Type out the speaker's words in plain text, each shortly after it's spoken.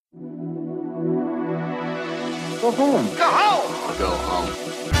Go home. Go home! Go home.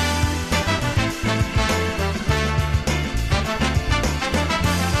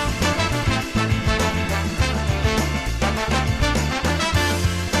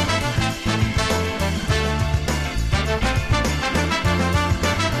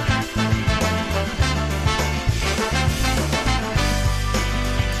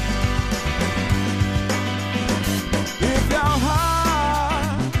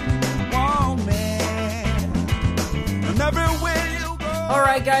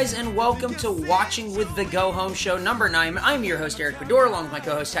 Alright guys, and welcome to Watching with the Go Home Show number 9. I'm your host Eric Baudour, along with my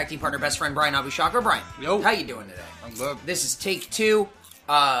co-host, tag team partner, best friend Bryan, Abou, Chacra. Bryan, Yo. how you doing today? I'm good. This is take 2,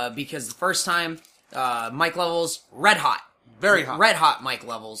 because the first time, mic levels, red hot. Very hot. Red hot mic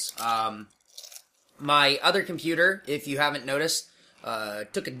levels. My other computer, if you haven't noticed,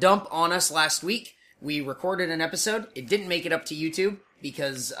 took a dump on us last week. We recorded an episode. It didn't make it up to YouTube,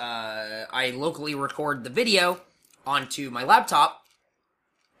 because I locally record the video onto my laptop.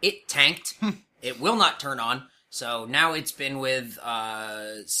 It tanked. It will not turn on. So now it's been with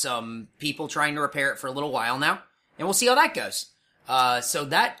some people trying to repair it for a little while now. And we'll see how that goes. So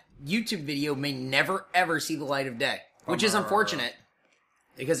that YouTube video may never ever see the light of day. Which is unfortunate.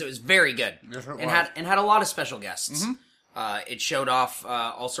 Because it was very good. Yes, it and was. had a lot of special guests. It showed off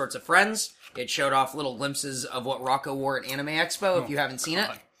all sorts of friends. It showed off little glimpses of what Rocco wore at Anime Expo, if you haven't seen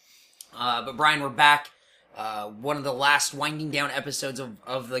it. But Bryan, we're back. One of the last winding down episodes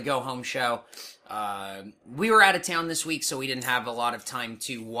of the Go Home Show. We were out of town this week, so we didn't have a lot of time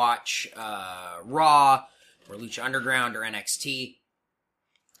to watch Raw, or Lucha Underground, or NXT.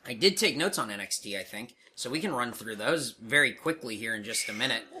 I did take notes on NXT, I think, so we can run through those very quickly here in just a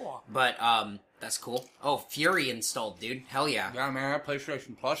minute. But, that's cool. Oh, Fury installed, dude. Hell yeah. Yeah, man,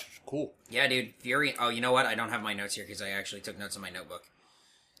 PlayStation Plus is cool. Yeah, dude. Fury. Oh, you know what? I don't have my notes here because I actually took notes in my notebook.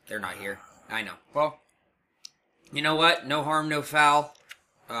 They're not here. I know. Well, you know what? No harm, no foul.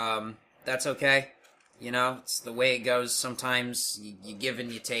 That's okay. You know, it's the way it goes. Sometimes you give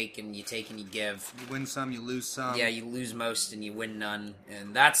and you take, and you take and you give. you win some, you lose some. Yeah, you lose most and you win none.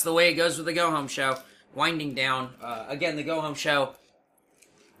 And that's the way it goes with the Go Home Show. Winding down. Again, the Go Home Show,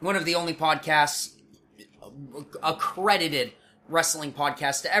 one of the only podcasts, accredited wrestling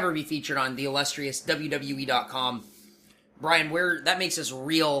podcast to ever be featured on the illustrious WWE.com. Bryan, that makes us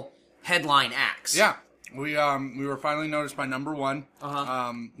real headline acts. Yeah. We were finally noticed by number one.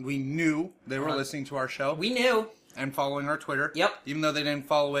 Uh-huh. We knew they were listening to our show. We knew. And following our Twitter. Yep. Even though they didn't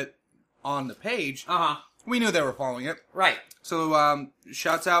follow it on the page. Uh-huh. We knew they were following it. Right. So,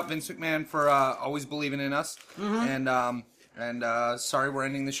 shouts out Vince McMahon for always believing in us. Mm-hmm. And sorry we're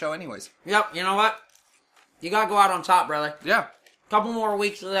ending the show anyways. Yep, you know what? You gotta go out on top, brother. Yeah. Couple more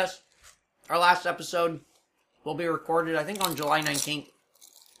weeks of this. Our last episode will be recorded, I think, on July 19th,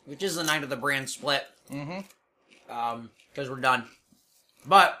 which is the night of the brand split. Because we're done.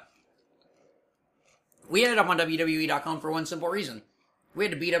 But we ended up on WWE.com for one simple reason. We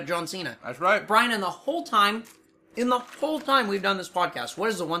had to beat up John Cena. That's right. Bryan, in the whole time we've done this podcast, what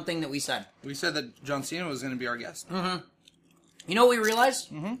is the one thing that we said? We said that John Cena was going to be our guest. You know what we realized?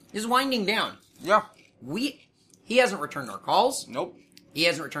 Is winding down. Yeah. He hasn't returned our calls. Nope. He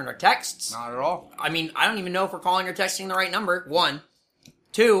hasn't returned our texts. Not at all. I mean, I don't even know if we're calling or texting the right number. 1.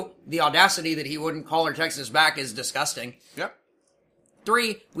 2, the audacity that he wouldn't call or text us back is disgusting. Yep.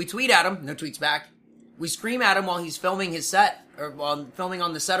 3, we tweet at him, no tweets back. We scream at him while he's filming his set, or while filming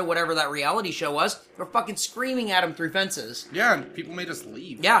on the set of whatever that reality show was. We're fucking screaming at him through fences. Yeah, and people made us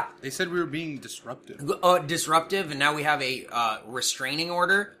leave. Yeah. They said we were being disruptive. Disruptive, and now we have a restraining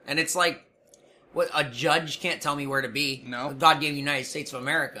order, and it's like, what, a judge can't tell me where to be. No. God gave the United States of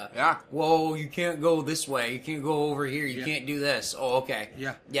America. Yeah. Whoa, you can't go this way. You can't go over here. You can't do this. Oh, okay.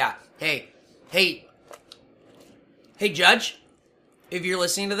 Yeah. Yeah. Hey, judge, if you're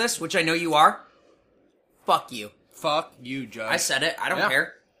listening to this, which I know you are, fuck you. Fuck you, Judge. I said it. I don't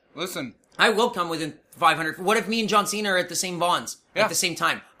care. Listen. I will come within 500. What if me and John Cena are at the same Vons at the same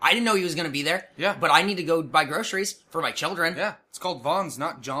time? I didn't know he was going to be there. Yeah. But I need to go buy groceries for my children. Yeah. It's called Vaughn's,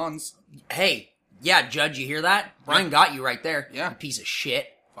 not John's. Hey, yeah, Judge, you hear that? Bryan got you right there. Yeah. You piece of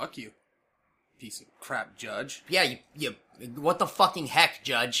shit. Fuck you. Piece of crap, Judge. Yeah, you what the fucking heck,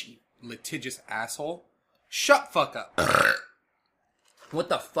 Judge? Litigious asshole. Shut fuck up. What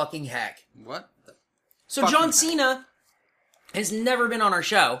the fucking heck? What? So John Cena has never been on our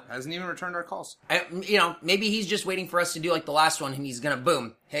show. Hasn't even returned our calls. Maybe he's just waiting for us to do like the last one and he's gonna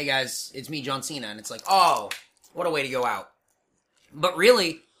boom. Hey guys, it's me, John Cena. And it's like, oh, what a way to go out. But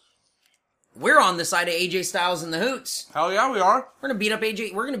really, we're on the side of AJ Styles and the Hoots. Hell yeah, we are. We're gonna beat up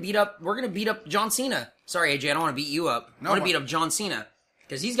AJ. We're gonna beat up John Cena. Sorry, AJ, I don't want to beat you up. I want to beat up John Cena.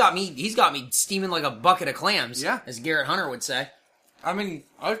 Because he's got me steaming like a bucket of clams. Yeah. As Garrett Hunter would say. I mean,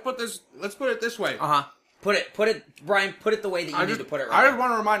 let's put it this way. Put it, Brian, put it the way that you need to put it I right just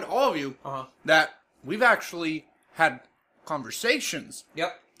want to remind all of you that we've actually had conversations.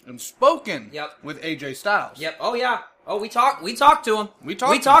 Yep. And spoken. Yep. With AJ Styles. Yep. Oh, yeah. Oh, we talked to him. We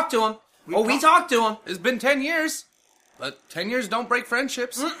talked to him. We talked to him. It's been 10 years. But 10 years don't break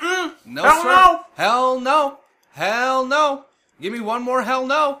friendships. Mm-mm. No, hell sir. no. Hell no. Hell no. Give me one more hell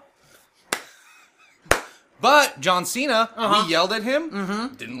no. But John Cena, we yelled at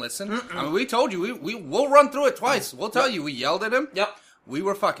him. Didn't listen. I mean, we told you. We'll run through it twice. We'll tell you. We yelled at him. Yep. We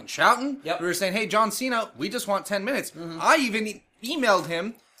were fucking shouting. Yep. We were saying, hey, John Cena, we just want 10 minutes. I even emailed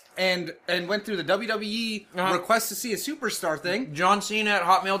him and went through the WWE request to see a superstar thing. John Cena at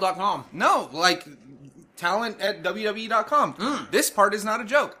hotmail.com. No, like talent at WWE.com. This part is not a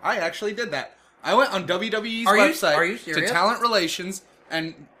joke. I actually did that. I went on WWE's website Are you serious? to talent relations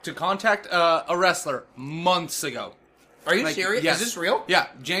and to contact a wrestler months ago. Are you serious? Yes. Is this real? Yeah,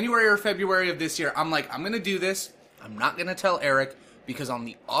 January or February of this year. I'm like, I'm going to do this. I'm not going to tell Eric because on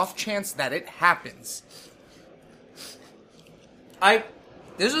the off chance that it happens.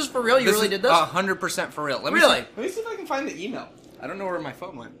 This is for real? You really did this? 100% for real. Let me see if I can find the email. I don't know where my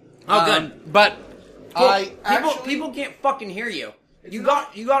phone went. Oh, good. But people can't fucking hear you. You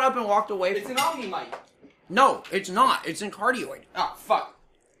got up and walked away. It's an Omni mic. No, it's not. It's in cardioid. Oh, fuck.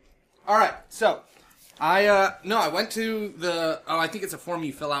 Alright, so, I went to I think it's a form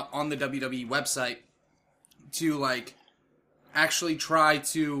you fill out on the WWE website to, like, actually try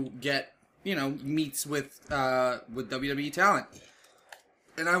to get, meets with WWE talent.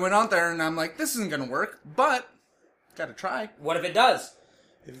 And I went out there and I'm like, this isn't gonna work, but, gotta try. What if it does?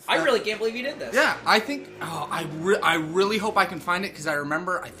 I really can't believe you did this. Yeah, I think, I really hope I can find it, because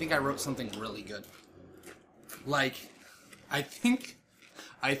I think I wrote something really good. Like, I think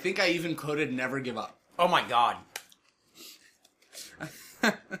I even quoted "Never Give Up." Oh my god.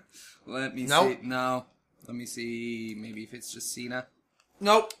 Let me see. No. Let me see. Maybe if it's just Cena.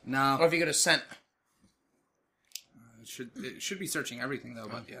 Nope. No. What if you could have sent? It should be searching everything though.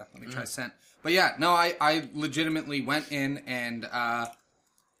 But yeah, let me try sent. But yeah, no, I legitimately went in and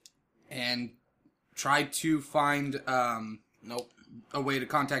tried to find a way to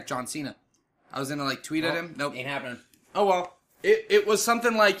contact John Cena. I was gonna tweet at him. Nope. Ain't happening. Oh well. It was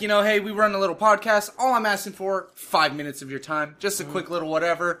something like, hey, we run a little podcast. All I'm asking for, 5 minutes of your time. Just a quick little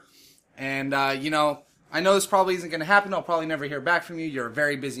whatever. And, I know this probably isn't going to happen. I'll probably never hear back from you. You're a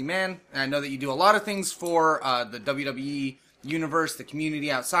very busy man. And I know that you do a lot of things for the WWE universe, the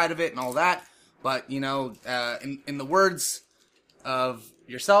community outside of it, and all that. But, in the words of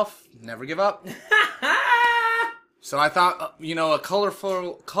yourself, never give up. So I thought, a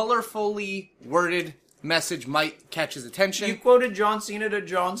colorfully worded message might catch his attention. You quoted John Cena to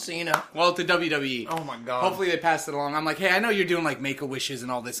John Cena. Well, to WWE. Oh my god. Hopefully they passed it along. I'm like, hey, I know you're doing Make-A-Wishes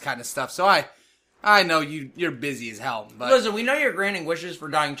and all this kind of stuff, so I know you're busy as hell. But listen, we know you're granting wishes for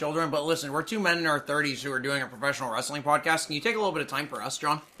dying children, but listen, we're two men in our 30s who are doing a professional wrestling podcast. Can you take a little bit of time for us,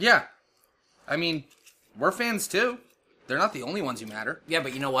 John? Yeah. I mean, we're fans too. They're not the only ones who matter. Yeah,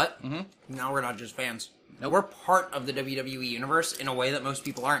 but you know what? Now we're not just fans. Nope. We're part of the WWE universe in a way that most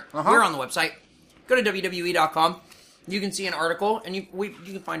people aren't. We're on the website. Go to WWE.com. You can see an article, and you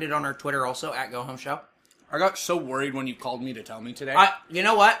can find it on our Twitter also, at Go Home Show. I got so worried when you called me to tell me today. You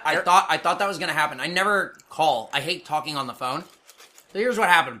know what? I thought that was going to happen. I never call. I hate talking on the phone. So here's what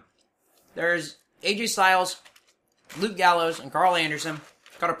happened. There's AJ Styles, Luke Gallows, and Carl Anderson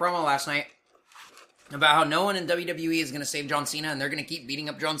got a promo last night about how no one in WWE is going to save John Cena, and they're going to keep beating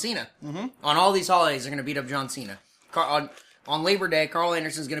up John Cena. On all these holidays, they're going to beat up John Cena. On Labor Day, Carl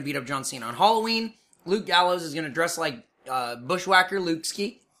Anderson's going to beat up John Cena. On Halloween, Luke Gallows is going to dress like Bushwhacker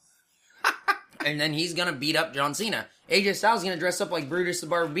Lukeski. And then he's going to beat up John Cena. AJ Styles is going to dress up like Brutus the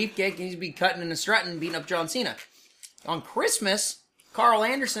Barber Beefcake, and he's going to be cutting and strutting, beating up John Cena. On Christmas, Carl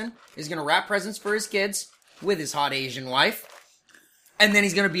Anderson is going to wrap presents for his kids with his hot Asian wife. And then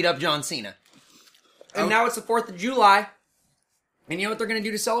he's going to beat up John Cena. And now it's the 4th of July. And you know what they're going to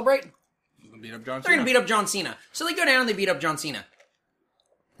do to celebrate? Beat up John Cena. They're going to beat up John Cena. So they go down and they beat up John Cena.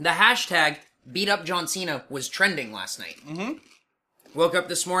 The hashtag beat up John Cena was trending last night. Woke up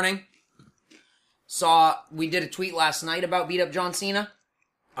this morning. We did a tweet last night about beat up John Cena.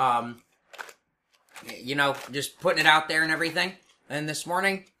 Just putting it out there and everything. And this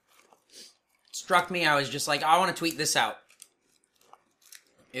morning, it struck me, I was just like, I want to tweet this out.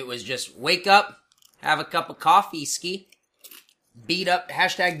 It was just, wake up, have a cup of coffee, ski.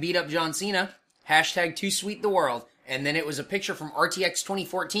 Hashtag beat up John Cena. Hashtag too sweet the world. And then it was a picture from RTX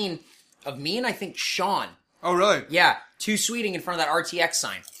 2014 of me and I think Sean Oh, really? Yeah, too sweeting in front of that RTX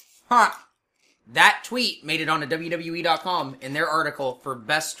sign. Huh. That tweet made it onto WWE.com in their article for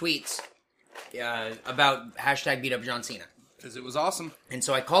best tweets about hashtag beat up John Cena. Because it was awesome. And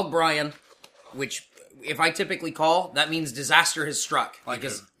so I called Bryan, which if I typically call, that means disaster has struck.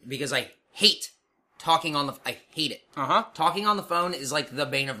 Because I hate talking on the... I hate it. Uh-huh. Talking on the phone is like the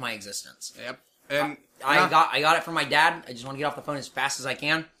bane of my existence. Yep. And I got it from my dad. I just want to get off the phone as fast as I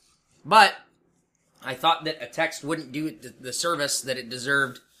can. But I thought that a text wouldn't do the service that it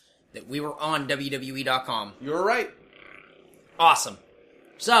deserved, that we were on WWE.com. You were right. Awesome.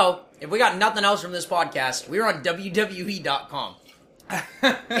 So, if we got nothing else from this podcast, we were on WWE.com.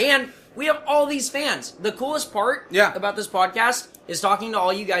 And we have all these fans. The coolest part about this podcast is talking to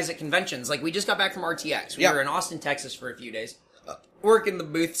all you guys at conventions. Like, we just got back from RTX. We were in Austin, Texas for a few days. Working the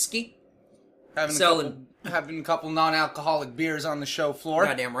booth ski. Having a couple non-alcoholic beers on the show floor.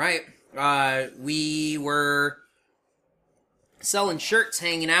 Goddamn right. We were selling shirts,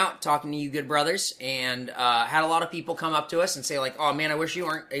 hanging out, talking to you good brothers, and had a lot of people come up to us and say like, "Oh man, I wish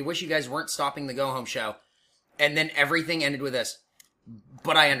you guys weren't stopping the Go Home show." And then everything ended with this.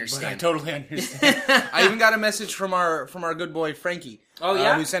 But I understand. But I totally understand. I even got a message from our good boy Frankie. Oh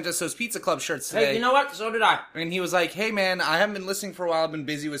yeah, who sent us those Pizza Club shirts today. Hey, you know what? So did I. And he was like, "Hey man, I haven't been listening for a while. I've been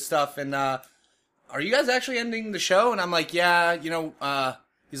busy with stuff. And are you guys actually ending the show?" And I'm like, "Yeah, you know."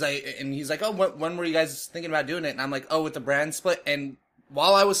 He's like, "Oh, when were you guys thinking about doing it?" And I'm like, "Oh, with the brand split." And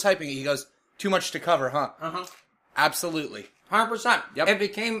while I was typing it, he goes, "Too much to cover, huh?" Uh-huh. Absolutely. 100%. Yep. It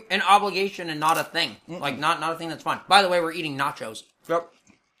became an obligation and not a thing. Mm-mm. Like, not a thing that's fun. By the way, we're eating nachos. Yep.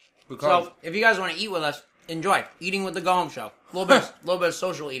 So, if you guys want to eat with us, enjoy. Eating with the Go Home show. A little bit of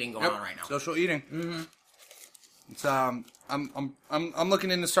social eating going on right now. Social eating. Mm-hmm. It's, I'm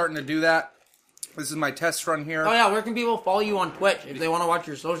looking into starting to do that. This is my test run here. Oh yeah, where can people follow you on Twitch if they want to watch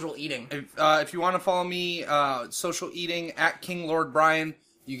your social eating? If you want to follow me, social eating at King Lord Bryan,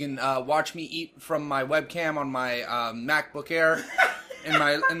 you can watch me eat from my webcam on my MacBook Air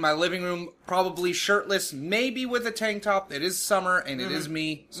in my living room, probably shirtless, maybe with a tank top. It is summer and it is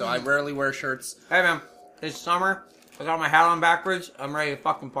me, so I rarely wear shirts. Hey man, it's summer. I got my hat on backwards. I'm ready to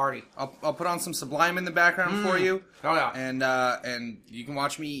fucking party. I'll put on some Sublime in the background for you. Oh yeah. And you can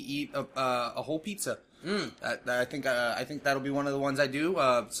watch me eat a whole pizza. I think that'll be one of the ones I do.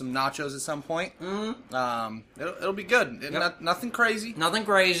 Some nachos at some point. It'll be good. Nothing crazy. Nothing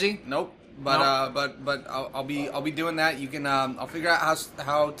crazy. Nope. But I'll be doing that. You can I'll figure out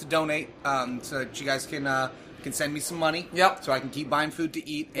how to donate so that you guys can send me some money. Yep. So I can keep buying food to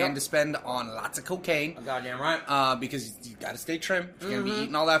eat and to spend on lots of cocaine. Goddamn right. Because you gotta stay trim. If you're gonna be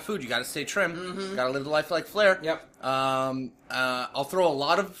eating all that food, you gotta stay trim. You gotta live the life like Flair. Yep. I'll throw a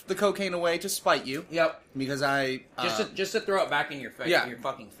lot of the cocaine away to spite you. Yep. Because I just to throw it back in your face. Yeah. In your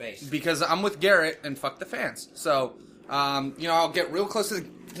fucking face. Because I'm with Garrett and fuck the fans. So I'll get real close to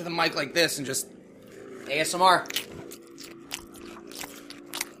the mic like this and just ASMR.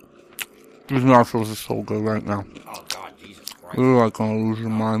 These nachos are so good right now. Oh God, Jesus Christ! You're like gonna lose your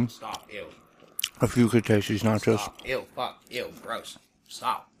mind. Stop! Ew. If you could taste these nachos. Stop. Ew. Fuck. Ew. Gross.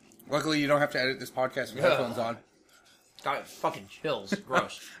 Stop. Luckily, you don't have to edit this podcast with headphones on. Got fucking chills.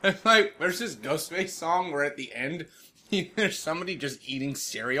 Gross. Like, there's this Ghostface song where at the end, there's somebody just eating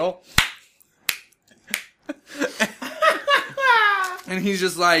cereal. And he's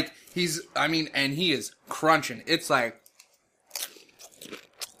just like, and he is crunching. It's like...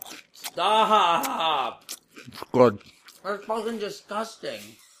 Stop. It's good. That's fucking disgusting.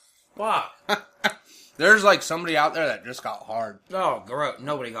 Fuck. There's like somebody out there that just got hard. Oh, gross.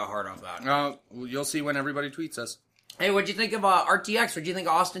 Nobody got hard off that. You'll see when everybody tweets us. Hey, what'd you think of RTX? What'd you think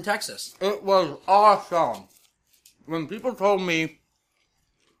of Austin, Texas? It was awesome. When people told me,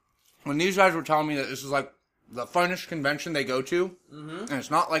 when these guys were telling me that this is like the funnest convention they go to, and it's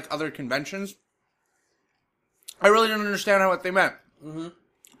not like other conventions, I really didn't understand what they meant.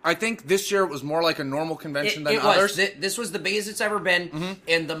 I think this year it was more like a normal convention than others. This was the biggest it's ever been,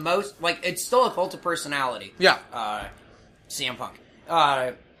 and the most, like, it's still a cult of personality. Yeah. CM Punk.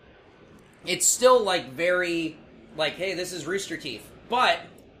 It's still, like, very, like, hey, this is Rooster Teeth. But,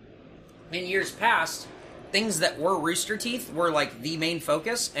 in years past, things that were Rooster Teeth were, like, the main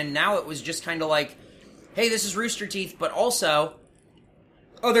focus, and now it was just kind of like, hey, this is Rooster Teeth, but also,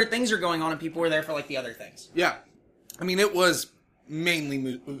 other things are going on, and people were there for, like, the other things. Yeah. I mean, it was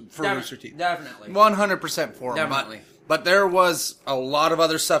mainly for Rooster Teeth. Definitely. 100% for them. Definitely. But there was a lot of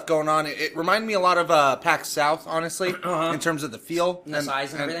other stuff going on. It reminded me a lot of PAX South, honestly, in terms of the feel. And the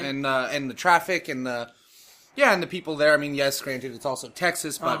size and everything. And the traffic and the people there. I mean, yes, granted, it's also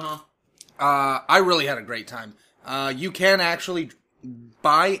Texas, but I really had a great time. You can actually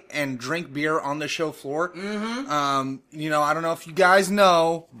buy and drink beer on the show floor. You know, I don't know if you guys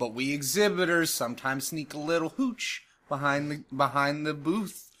know, but we exhibitors sometimes sneak a little hooch behind the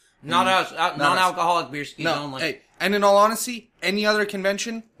booth. Not us. Non-alcoholic beer skis only. Hey, and in all honesty, any other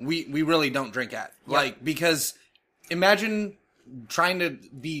convention, we really don't drink at. Yep. Like, because imagine trying to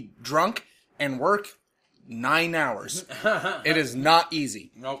be drunk and work 9 hours. It is not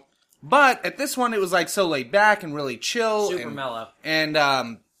easy. Nope. But at this one, it was like so laid back and really chill. Super mellow. And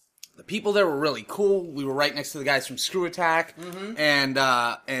the people there were really cool. We were right next to the guys from Screw Attack.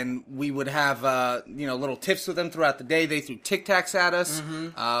 And we would have, little tips with them throughout the day. They threw Tic Tacs at us.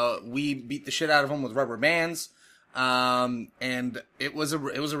 We beat the shit out of them with rubber bands. And it was a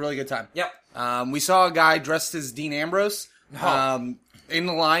really good time. Yep. We saw a guy dressed as Dean Ambrose, in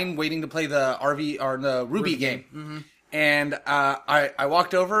the line waiting to play the Ruby game. And I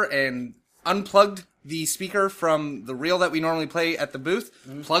walked over and unplugged the speaker from the reel that we normally play at the booth,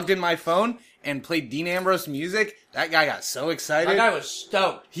 plugged in my phone, and played Dean Ambrose music. That guy got so excited. That guy was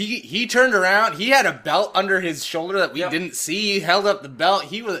stoked. He turned around. He had a belt under his shoulder that we didn't see. He held up the belt.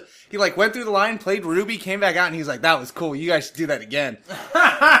 He went through the line, played Ruby, came back out, and he was like, "That was cool. You guys should do that again."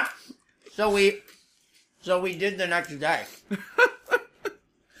 So we did the next day.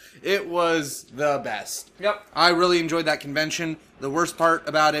 It was the best. Yep. I really enjoyed that convention. The worst part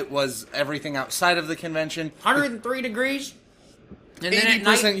about it was everything outside of the convention. 103 degrees. And then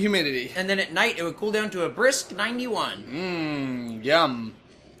 80% humidity. And then at night, it would cool down to a brisk 91. Yum.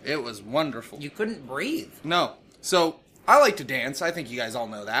 It was wonderful. You couldn't breathe. No. So, I like to dance. I think you guys all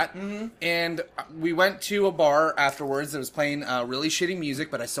know that. And we went to a bar afterwards that was playing really shitty music,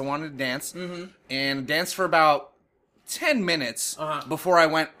 but I still wanted to dance. And danced for about 10 minutes before I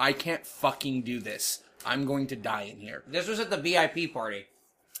went, I can't fucking do this. I'm going to die in here. This was at the VIP party.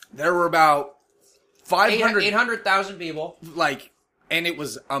 There were about 800,000 people. And it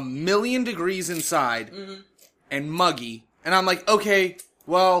was 1,000,000 degrees inside and muggy. And I'm like, okay,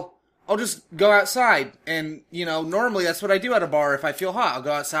 well, I'll just go outside. And, normally that's what I do at a bar. If I feel hot, I'll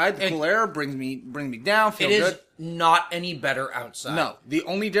go outside. The cool air brings me down, feel good. It is not any better outside. No. The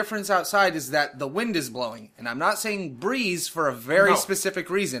only difference outside is that the wind is blowing. And I'm not saying breeze for a very specific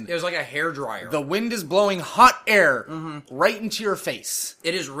reason. It was like a hairdryer. The wind is blowing hot air right into your face.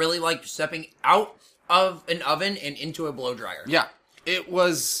 It is really like stepping out of an oven and into a blow dryer. Yeah. It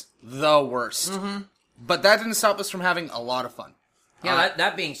was the worst. But that didn't stop us from having a lot of fun. Yeah,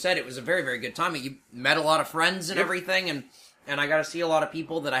 that being said, it was a very, very good time. You met a lot of friends and everything, and I got to see a lot of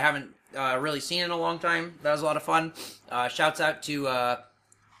people that I haven't really seen in a long time. That was a lot of fun. Shouts out to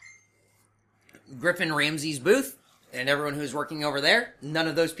Griffin Ramsey's booth and everyone who's working over there. None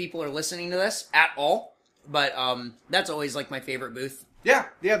of those people are listening to this at all, but that's always like my favorite booth. Yeah,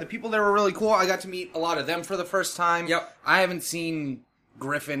 the people there were really cool. I got to meet a lot of them for the first time. Yep. I haven't seen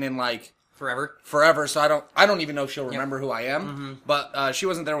Griffin in Forever, so I don't even know if she'll remember who I am. But she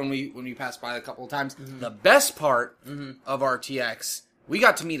wasn't there when we passed by a couple of times. The best part of RTX, we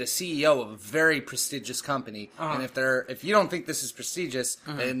got to meet a CEO of a very prestigious company. And if you don't think this is prestigious,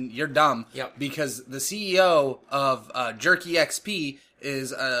 then you're dumb. Yep. Because the CEO of Jerky XP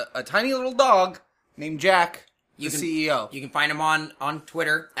is a tiny little dog named Jack, the CEO. You can find him on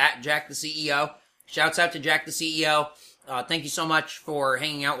Twitter at Jack the CEO. Shouts out to Jack the CEO. Thank you so much for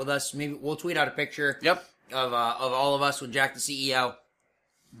hanging out with us. Maybe we'll tweet out a picture. Yep. Of all of us with Jack the CEO.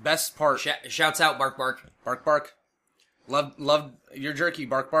 Best part. Shouts out, Bark Bark. Bark Bark. Loved your jerky,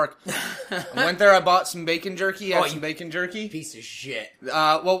 Bark Bark. I went there, I bought some bacon jerky, had some bacon jerky. Piece of shit.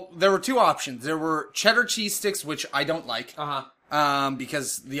 Well, there were two options. There were cheddar cheese sticks, which I don't like.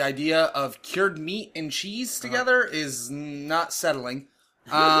 Because the idea of cured meat and cheese together is not settling.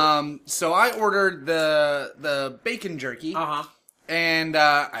 So I ordered the bacon jerky. And,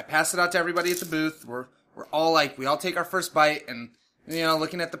 I passed it out to everybody at the booth. We're all we all take our first bite and,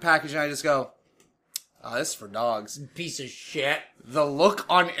 looking at the package and I just go, oh, this is for dogs. Piece of shit. The look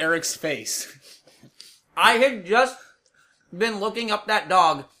on Eric's face. I had just been looking up that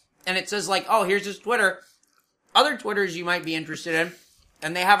dog and it says oh, here's his Twitter. Other Twitters you might be interested in.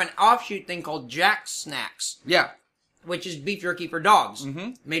 And they have an offshoot thing called Jack Snacks. Yeah. Which is beef jerky for dogs,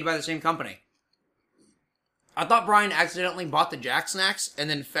 made by the same company. I thought Bryan accidentally bought the Jack Snacks and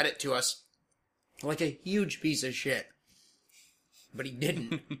then fed it to us like a huge piece of shit. But he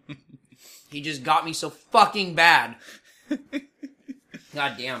didn't. He just got me so fucking bad.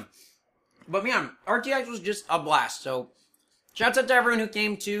 God damn. But man, RTX was just a blast. So, shouts out to everyone who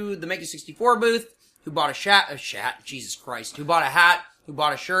came to the Make It 64 booth, who bought Jesus Christ, who bought a hat, who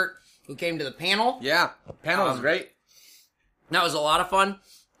bought a shirt, who came to the panel. Yeah, the panel was great. That was a lot of fun.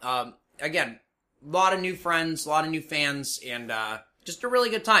 Again, a lot of new friends, a lot of new fans, and just a really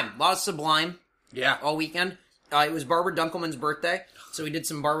good time. A lot of Sublime. Yeah. All weekend. It was Barbara Dunkelman's birthday, so we did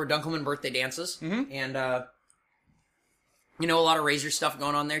some Barbara Dunkelman birthday dances. Mm-hmm. And, a lot of Razor stuff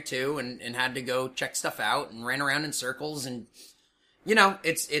going on there, too, and had to go check stuff out, and ran around in circles, and,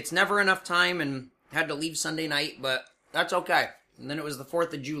 it's never enough time, and had to leave Sunday night, but that's okay. And then it was the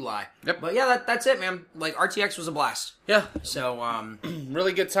 4th of July. Yep. But yeah, that's it, man. Like, RTX was a blast. Yeah. So,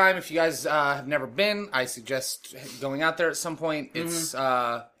 really good time. If you guys have never been, I suggest going out there at some point. It's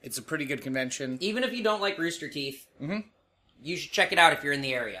a pretty good convention. Even if you don't like Rooster Teeth, you should check it out if you're in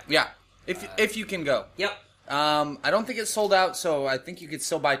the area. Yeah. If you can go. Yep. I don't think it's sold out, so I think you could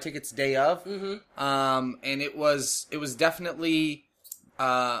still buy tickets day of. Mm-hmm. And it was definitely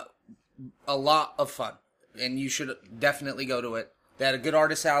a lot of fun. And you should definitely go to it. They had a good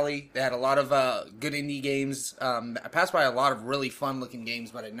artist alley. They had a lot of good indie games. I passed by a lot of really fun-looking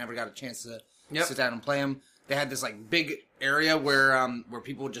games, but I never got a chance to sit down and play them. They had this big area where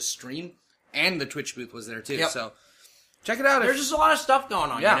people would just stream, and the Twitch booth was there too. Yep. So check it out. There's just a lot of stuff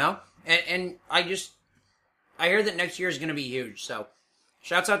going on, And I hear that next year is going to be huge. So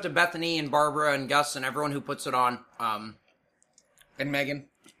shouts out to Bethany and Barbara and Gus and everyone who puts it on. And Megan.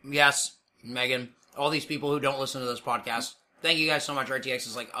 Yes, Megan. All these people who don't listen to this podcast. Thank you guys so much. RTX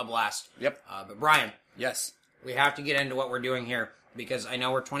is a blast. Yep. But Brian. Yes. We have to get into what we're doing here because I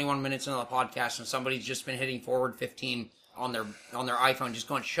know we're 21 minutes into the podcast and somebody's just been hitting forward 15 on their iPhone just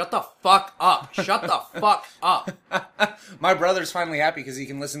going, shut the fuck up. Shut the fuck up. My brother's finally happy because he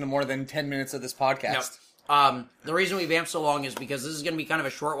can listen to more than 10 minutes of this podcast. Yep. The reason we vamped so long is because this is going to be kind of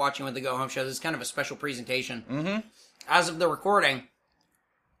a short watching with the Go Home Show. This is kind of a special presentation. Mm-hmm. As of the recording,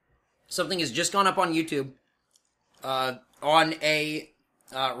 something has just gone up on YouTube on a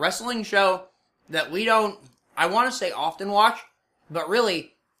wrestling show that we don't, I want to say often watch, but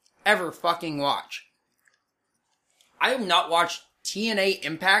really ever fucking watch. I have not watched TNA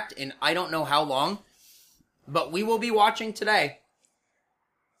Impact in I don't know how long, but we will be watching today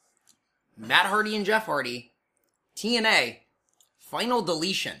Matt Hardy and Jeff Hardy, TNA, Final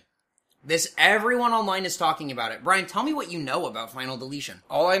Deletion. Everyone online is talking about it. Brian, tell me what you know about Final Deletion.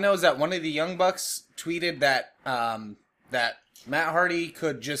 All I know is that one of the Young Bucks tweeted that that Matt Hardy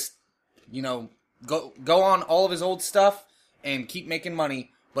could just, go on all of his old stuff and keep making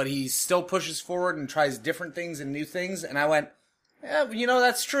money, but he still pushes forward and tries different things and new things. And I went, yeah,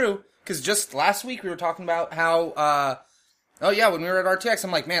 that's true. Because just last week we were talking about how, when we were at RTX,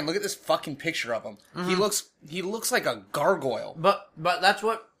 I'm like, man, look at this fucking picture of him. Mm-hmm. He looks like a gargoyle. But that's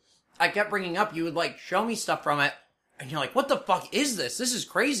what I kept bringing up. You would show me stuff from it, and you're like, what the fuck is this? This is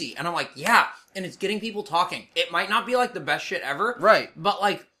crazy. And I'm like, yeah, and it's getting people talking. It might not be the best shit ever. Right. But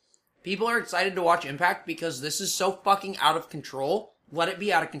people are excited to watch Impact because this is so fucking out of control. Let it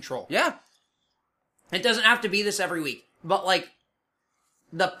be out of control. Yeah. It doesn't have to be this every week. But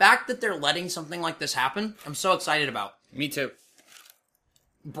the fact that they're letting something like this happen, I'm so excited about. Me too.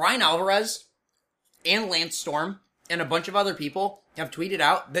 Bryan Alvarez and Lance Storm and a bunch of other people have tweeted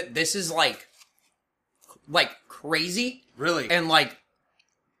out that this is crazy. Really? And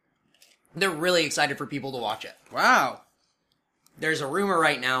they're really excited for people to watch it. Wow. There's a rumor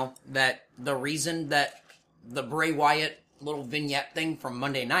right now that the reason that the Bray Wyatt little vignette thing from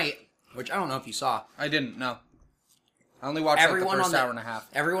Monday night, which I don't know if you saw. I didn't, no. I only watched the first hour and a half.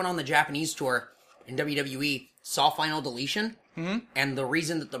 Everyone on the Japanese tour in WWE saw Final Deletion, and the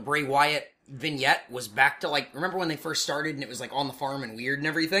reason that the Bray Wyatt vignette was back to remember when they first started and it was on the farm and weird and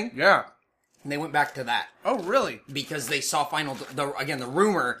everything? Yeah. And they went back to that. Oh, really? Because they saw the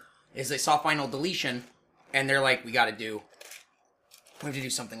rumor is they saw Final Deletion, and they're like, we have to do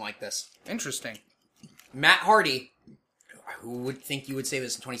something like this. Interesting. Matt Hardy, who would think you would say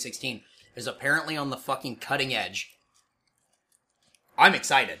this in 2016, is apparently on the fucking cutting edge. I'm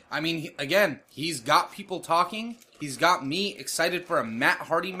excited. I mean, he's got people talking. He's got me excited for a Matt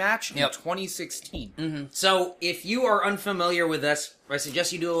Hardy match in 2016. Mm-hmm. So, if you are unfamiliar with this, I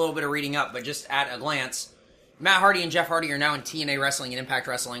suggest you do a little bit of reading up, but just at a glance, Matt Hardy and Jeff Hardy are now in TNA Wrestling and Impact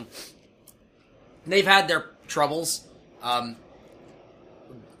Wrestling. They've had their troubles.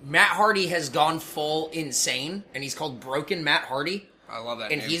 Matt Hardy has gone full insane, and he's called Broken Matt Hardy. I love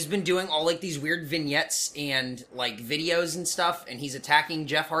that And name. he's been doing all these weird vignettes and videos and stuff, and he's attacking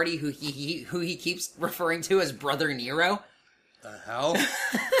Jeff Hardy, who he keeps referring to as Brother Nero. The hell?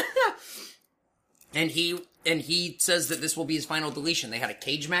 And he says that this will be his final deletion. They had a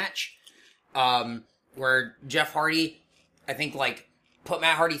cage match, where Jeff Hardy, I think put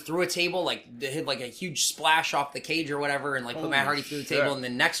Matt Hardy through a table, they hit a huge splash off the cage or whatever, and put Matt Hardy through the table. And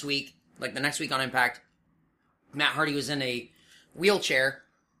then next week, the next week on Impact, Matt Hardy was in a wheelchair,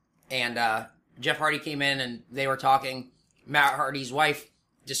 and Jeff Hardy came in and they were talking, Matt Hardy's wife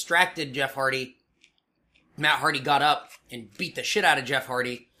distracted Jeff Hardy. Matt Hardy got up and beat the shit out of Jeff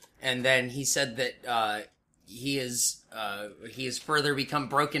Hardy, and then he said that he has further become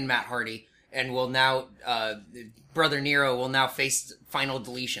broken Matt Hardy, and will now Brother Nero will now face Final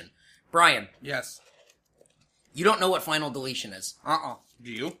Deletion. Bryan, Yes. you don't know what Final Deletion is.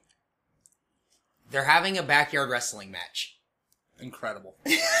 Do you? They're having a backyard wrestling match. Incredible.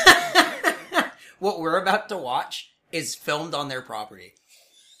 What we're about to watch is filmed on their property.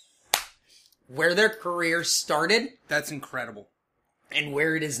 Where their career started That's incredible. and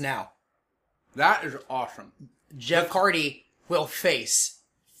where it is now. That is awesome. Jeff Hardy will face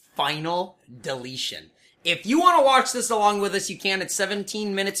Final Deletion. If you want to watch this along with us, you can. It's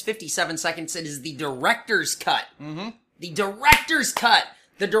 17 minutes, 57 seconds. It is the director's cut. Mm-hmm. The director's cut.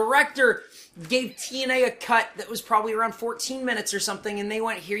 The director gave TNA a cut that was probably around 14 minutes or something, and they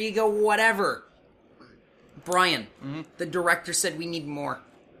went, here you go, whatever. Bryan, the director said we need more.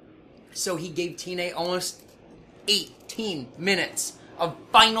 So he gave TNA almost 18 minutes of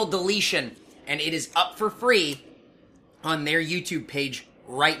Final Deletion, and it is up for free on their YouTube page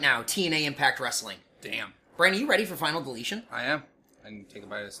right now, TNA Impact Wrestling. Damn. Bryan, are you ready for Final Deletion? I am. I can take a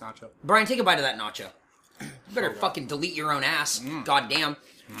bite of this nacho. Bryan, take a bite of that nacho. You better fucking delete your own ass. Goddamn.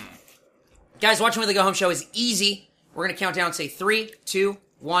 Guys, watching with the Go Home Show is easy. We're going to count down, say 3, 2,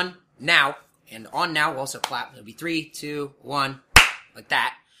 1, now. And on now, we'll also clap. It'll be 3, 2, 1, like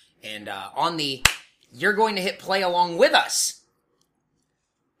that. And on the, you're going to hit play along with us.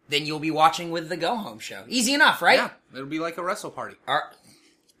 Then you'll be watching with the Go Home Show. Easy enough, right? Yeah. It'll be like a wrestle party.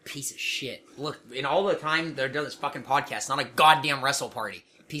 Piece of shit. Look, in all the time they're doing this fucking podcast, not a goddamn wrestle party.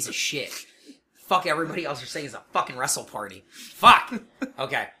 Piece of shit. Fuck everybody else are saying it's a fucking wrestle party. Fuck.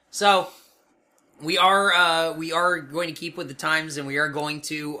 Okay, so we are going to keep with the times, and we are going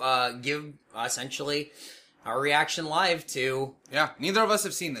to give essentially our reaction live to. Yeah. Neither of us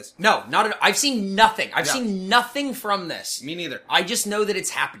have seen this. No, not at. I've seen nothing. I've seen nothing from this. Me neither. I just know that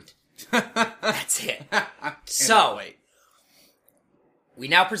it's happened. That's it. So wait. We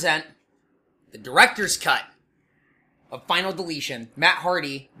now present the director's cut of Final Deletion, Matt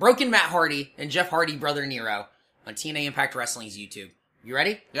Hardy, Broken Matt Hardy, and Jeff Hardy, Brother Nero, on TNA Impact Wrestling's YouTube. You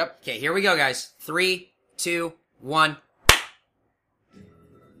ready? Yep. Okay, here we go, guys. 3, 2, 1.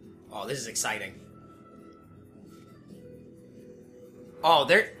 Oh, this is exciting. Oh,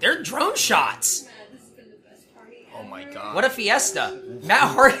 they're drone shots. Oh my god. What a fiesta.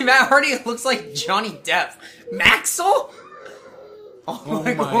 Matt Hardy looks like Johnny Depp. Maxwell? Oh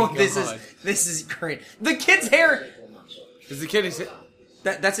my god. This is great. The kid's hair. Is the kid?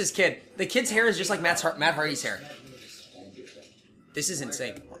 That's his kid. The kid's hair is just like Matt Hardy's hair. This is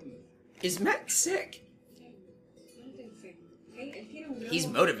insane. Is Matt sick? He's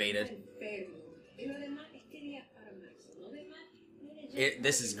motivated.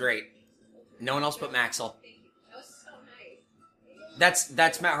 This is great. No one else but Maxwell.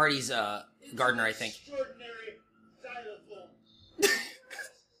 That's Matt Hardy's gardener, I think.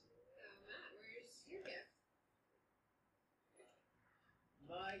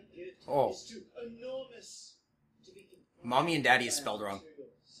 Oh. Mommy and Daddy is spelled wrong.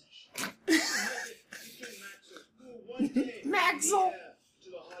 Maxwell.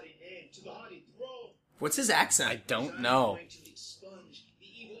 What's his accent? I don't know.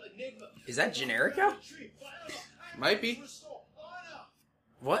 Is that Generico? Might be.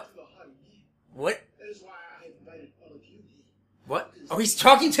 What? What? What? Oh, he's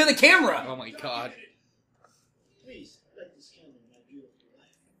talking to the camera! Oh my god.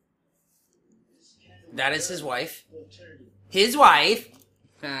 That is his wife. His wife!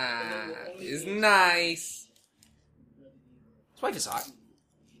 Is nice. His wife is hot.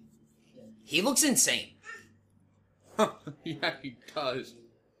 He looks insane. Yeah, he does.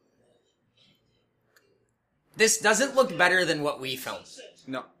 This doesn't look better than what we filmed.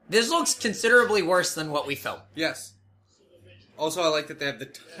 No. This looks considerably worse than what we filmed. Yes. Also, I like that they have the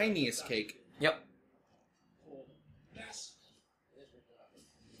tiniest cake. Yep.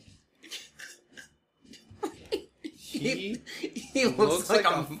 He looks like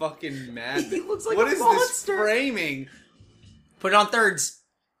a fucking madman. He looks like what a is monster. this framing? Put it on thirds.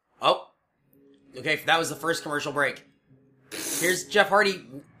 Oh. Okay, that was the first commercial break. Here's Jeff Hardy.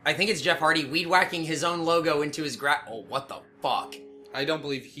 I think it's Jeff Hardy weed whacking his own logo into his Oh, what the fuck? I don't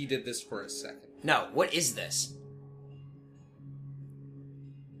believe he did this for a second. No, what is this?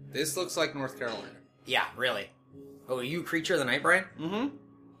 This looks like North Carolina. Yeah, really. Oh, are you a creature of the night, Bryan? Mm-hmm.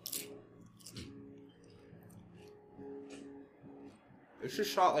 This is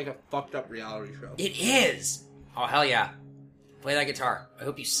shot like a fucked up reality show. It is! Oh, hell yeah. Play that guitar. I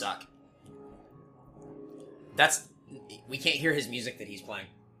hope you suck. That's We can't hear his music that he's playing.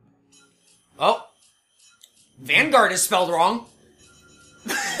 Oh. Vanguard is spelled wrong.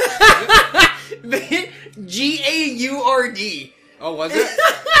 G-A-U-R-D. Oh, was it?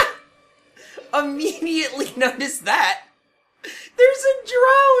 Immediately noticed that. There's a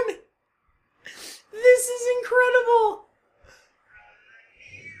drone. This is incredible.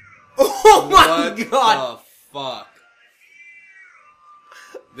 Oh my god. What the fuck?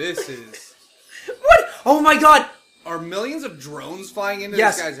 This is... What? Oh my god. Are millions of drones flying into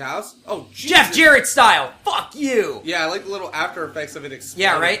Yes. this guy's house? Oh, Jesus. Jeff Jarrett style. Fuck you. Yeah, I like the little after effects of it exploding.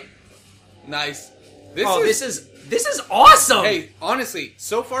 Yeah, right? Nice. This is awesome. Hey, honestly,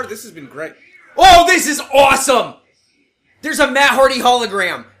 so far this has been great. Oh, this is awesome. There's a Matt Hardy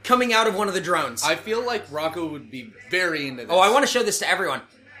hologram coming out of one of the drones. I feel like Rocco would be very into this. Oh, I want to show this to everyone.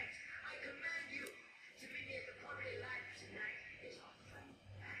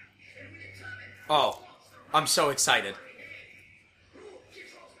 Oh, I'm so excited.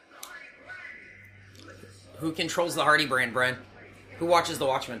 Who controls the Hardy brand, Bryan? Who watches The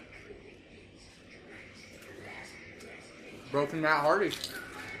Watchmen? Broken Matt Hardy.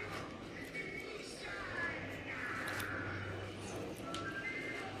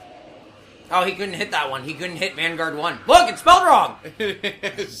 Oh, he couldn't hit that one. He couldn't hit Vanguard 1. Look, it's spelled wrong! It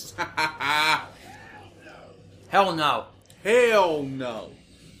is. Hell no. Hell no.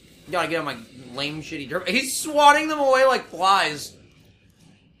 Gotta get on my lame, shitty dirt bike. He's swatting them away like flies.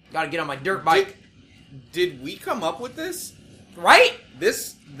 Gotta get on my dirt bike. Did we come up with this? Right?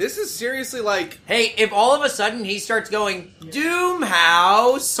 This is seriously like... Hey, if all of a sudden he starts going, Doom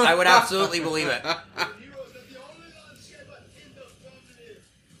House, I would absolutely believe it.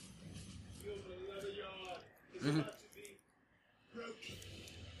 Mm-hmm.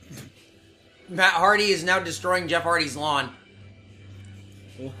 Matt Hardy is now destroying Jeff Hardy's lawn.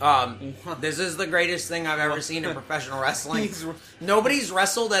 This is the greatest thing I've ever seen in professional wrestling. Nobody's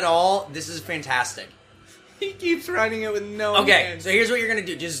wrestled at all. This is fantastic. He keeps riding it with no Okay, hands. so here's what you're gonna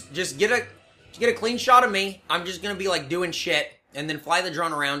do. Just get a clean shot of me. I'm just gonna be like doing shit, and then fly the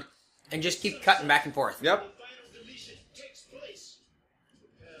drone around, and just keep cutting back and forth. Yep.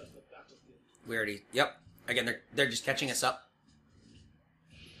 We already. Yep. Again, they're just catching us up.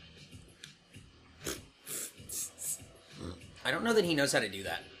 I don't know that he knows how to do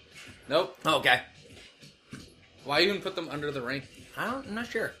that. Nope. Oh, okay. Why even put them under the ring? I'm not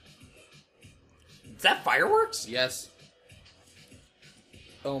sure. Is that fireworks? Yes.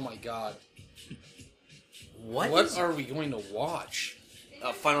 Oh my god. What are we going to watch?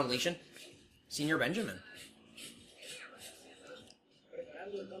 Final Deletion? Senior Benjamin.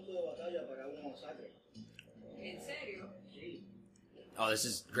 Oh, this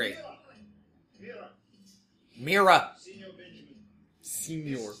is great. Mira.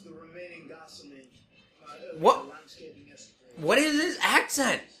 Senior. What? What is his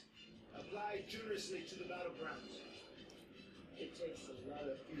accent? Apply generously to the battlegrounds. It takes a lot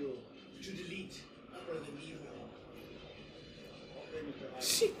of fuel to delete Brother Nero.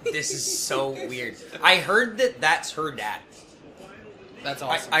 This is so weird. I heard that that's her dad. That's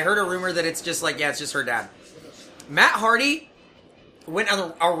awesome. I heard a rumor that it's just like, yeah, it's just her dad. Matt Hardy went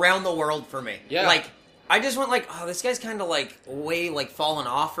around the world for me. Yeah. Like, I just went like, oh, this guy's kind of like way like fallen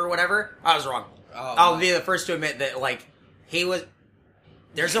off or whatever. I was wrong. Oh, I'll be the first to admit that like he was.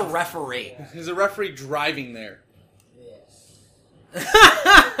 There's a referee. There's a referee driving there.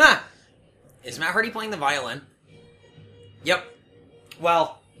 Is Matt Hardy playing the violin? Yep.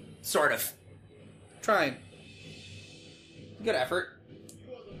 Well, sort of. Trying. Good effort.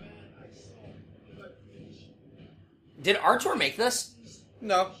 Did Artur make this?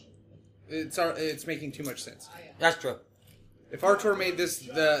 No. It's making too much sense. That's true. If Artur made this,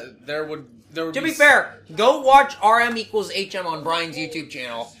 there would To be fair, go watch RM equals HM on Bryan's YouTube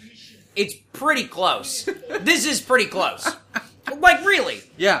channel. It's pretty close. This is pretty close. Like, really.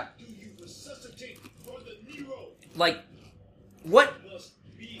 Yeah. Like,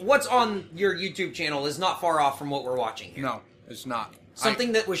 what's on your YouTube channel is not far off from what we're watching here. No, it's not.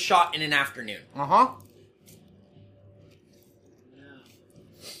 Something that was shot in an afternoon. Uh-huh.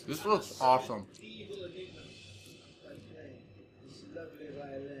 This looks awesome.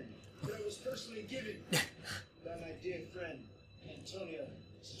 That was personally given by my dear friend Antonio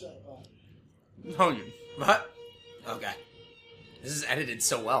Strapon. No, you. What? Okay. This is edited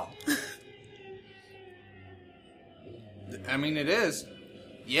so well. I mean, it is.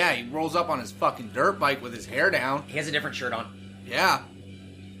 Yeah, he rolls up on his fucking dirt bike with his hair down. He has a different shirt on. Yeah.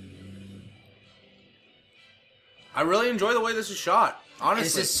 I really enjoy the way this is shot. Honestly.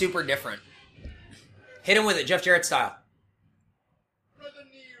 This is super different. Hit him with it, Jeff Jarrett style. Brother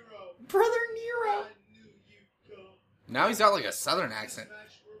Nero, Brother Nero. I knew you'd come. Now he's got like a southern accent.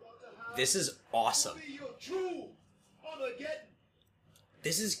 This is awesome. Be your true Armageddon.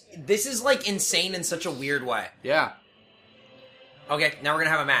 This is like insane in such a weird way. Yeah. Okay, now we're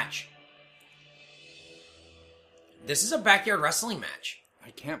gonna have a match. This is a backyard wrestling match.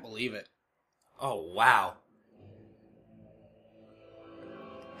 I can't believe it. Oh wow.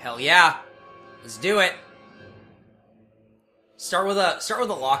 Hell yeah. Let's do it. Start with a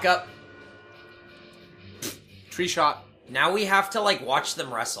lockup. Tree shot. Now we have to like watch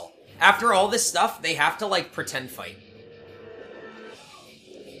them wrestle. After all this stuff, they have to like pretend fight.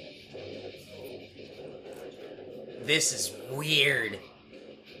 This is weird.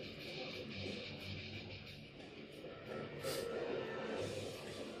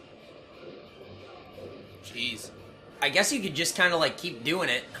 Jeez. I guess you could just kind of like keep doing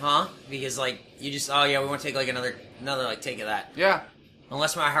it, huh? Because like you just we want to take like another like take of that. Yeah.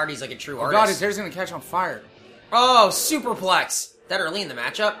 Unless my Hardy's like a true Oh artist. god, his hair's gonna catch on fire. Oh, superplex. That early in the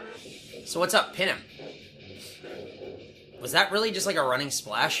matchup. So what's up? Pin him. Was that really just like a running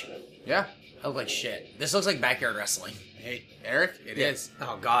splash? Yeah. I look like shit. This looks like backyard wrestling. Hey, Eric, it is.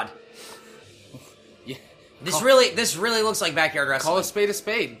 Oh god. Yeah. This really looks like backyard wrestling. Call a spade a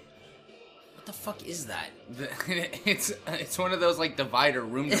spade. What the fuck is that? It's one of those like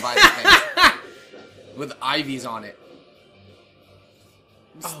room divider things with ivies on it.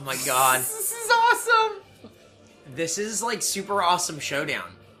 Oh my god. This is awesome. This is like Super Awesome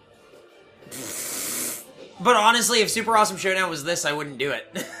Showdown. But honestly, if Super Awesome Showdown was this, I wouldn't do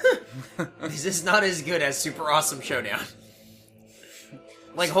it. This is not as good as Super Awesome Showdown.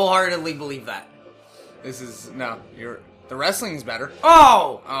 Like, wholeheartedly believe that. The wrestling's better.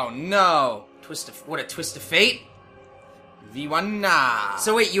 Oh! Oh no. What a twist of fate. V1.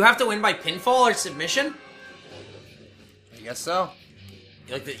 So wait, you have to win by pinfall or submission? I guess so.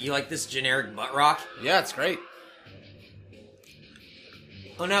 You like this generic butt rock? Yeah, it's great.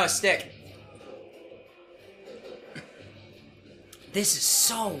 Oh no, a stick. This is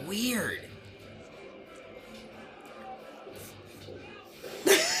so weird.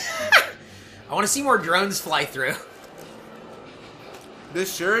 I want to see more drones fly through. This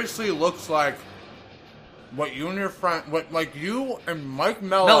seriously looks like what you and your friend, you and Mike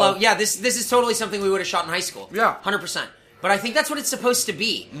Mello. Yeah, this is totally something we would have shot in high school. Yeah. 100%. But I think that's what it's supposed to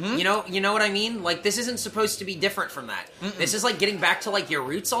be. Mm-hmm. You know what I mean? Like, this isn't supposed to be different from that. Mm-mm. This is like getting back to like your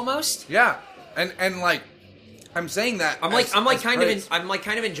roots almost. Yeah, and like I'm saying that I'm kind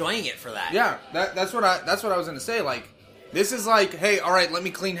of enjoying it for that. Yeah, that's what I was gonna say. Like, this is like, hey, all right, let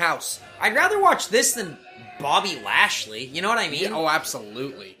me clean house. I'd rather watch this than Bobby Lashley. You know what I mean? Yeah, oh,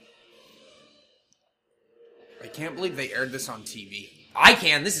 absolutely. I can't believe they aired this on TV. I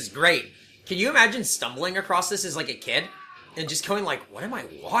can. This is great. Can you imagine stumbling across this as like a kid and just going like, "What am I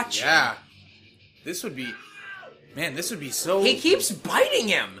watching?" Yeah, this would be so. He keeps biting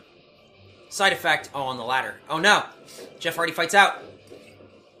him. Side effect. Oh, on the ladder. Oh no, Jeff Hardy fights out.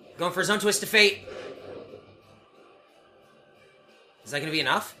 Going for his own twist of fate. Is that going to be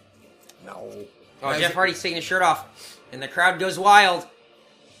enough? No. Oh, Jeff Hardy's taking his shirt off, and the crowd goes wild.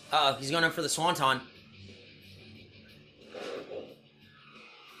 Uh-oh, he's going up for the swanton.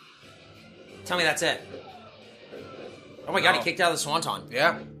 Tell me that's it. Oh my god, he kicked out of the swanton.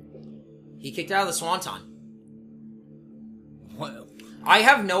 Yeah. He kicked out of the swanton. What? I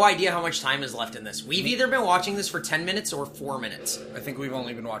have no idea how much time is left in this. We've either been watching this for 10 minutes or 4 minutes. I think we've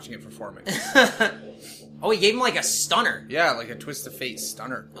only been watching it for 4 minutes. Oh, he gave him like a stunner. Yeah, like a twist of fate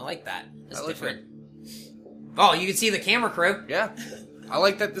stunner. I like that. That's I like different. Oh, you can see the camera crew. Yeah. I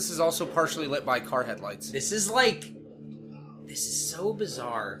like that this is also partially lit by car headlights. This is so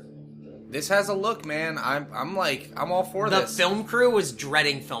bizarre. This has a look, man. I'm all for this. The film crew was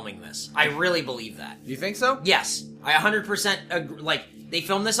dreading filming this. I really believe that. You think so? Yes. I 100% agree. Like, they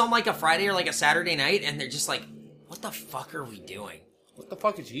filmed this on like a Friday or like a Saturday night, and they're just like, what the fuck are we doing? What the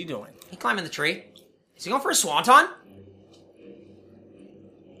fuck is he doing? He climbing the tree. Is he going for a swanton?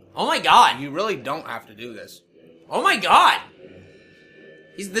 Oh my god. You really don't have to do this. Oh my god.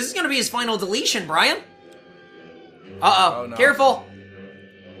 This is going to be his final deletion, Bryan. Uh-oh. Oh, no. Careful.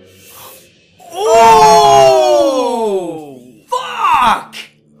 Oh! Fuck!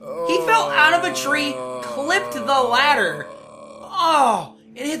 He fell out of a tree, clipped the ladder. Oh!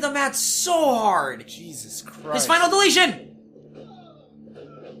 It hit the mat so hard. Jesus Christ. His final deletion!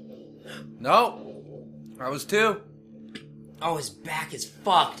 No. I was 2. Oh, his back is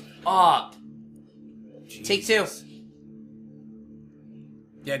fucked up. Jesus. Take 2.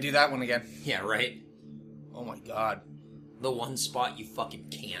 Yeah, do that one again. Yeah, right. Oh my god. The one spot you fucking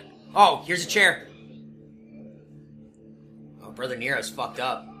can't. Oh, here's a chair. Oh, Brother Nero's fucked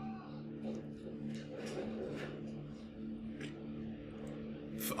up.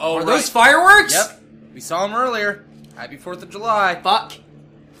 Oh, Are those fireworks? Yep. We saw them earlier. Happy 4th of July. Fuck.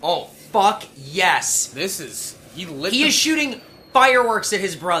 Oh, fuck yes. This is... He is shooting fireworks at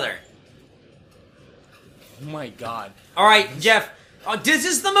his brother. Oh my god. Alright, Jeff. This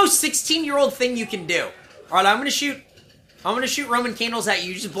is the most 16-year-old thing you can do. Alright, I'm gonna shoot Roman candles at you.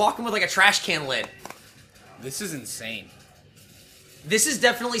 You just block them with like a trash can lid. This is insane. This is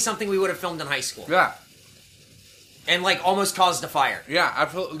definitely something we would have filmed in high school. Yeah. And like almost caused a fire. Yeah, I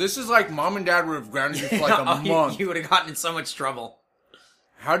feel this is like mom and dad would have grounded you for like a month. You would have gotten in so much trouble.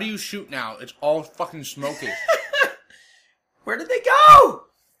 How do you shoot now? It's all fucking smoky. Where did they go?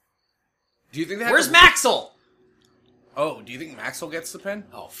 Do you think they Where's Maxwell? Oh, do you think Maxwell gets the pin?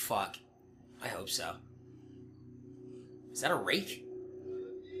 Oh, fuck. I hope so. Is that a rake?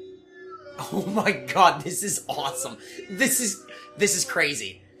 Oh my god, this is awesome. This is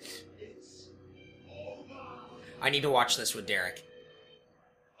crazy. I need to watch this with Derek.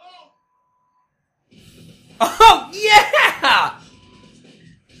 Oh, yeah!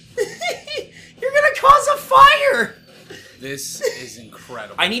 You're gonna cause a fire! This is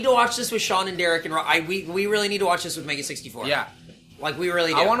incredible. I need to watch this with Sean and Derek, and we really need to watch this with Mega 64. Yeah. Like, we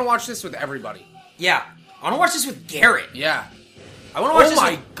really do. I want to watch this with everybody. Yeah. I want to watch this with Garrett. Yeah. I want to watch this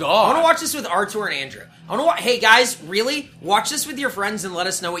my god. I want to watch this with Artur and Andrew. I want to hey guys, really? Watch this with your friends and let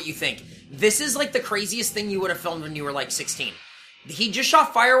us know what you think. This is like the craziest thing you would have filmed when you were like 16. He just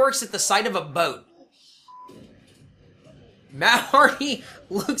shot fireworks at the side of a boat. Matt Hardy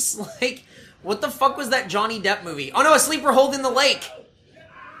looks like... What the fuck was that Johnny Depp movie? Oh no, a sleeper hold in the lake!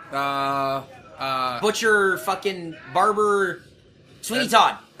 Butcher, fucking barber... Sweeney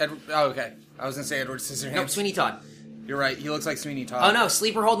Todd. Okay. I was gonna say Edward Scissorhands. No, Sweeney Todd. You're right, he looks like Sweeney Todd. Oh no,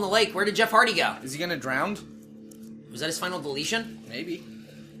 sleeper hold in the lake. Where did Jeff Hardy go? Is he gonna drown? Was that his final deletion? Maybe.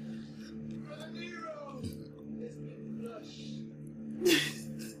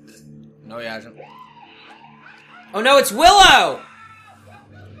 No, he hasn't. Oh no, it's Willow!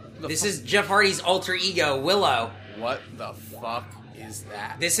 This is Jeff Hardy's alter ego, Willow. What the fuck is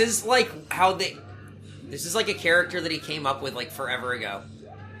that? This is like how they... This is like a character that he came up with like forever ago.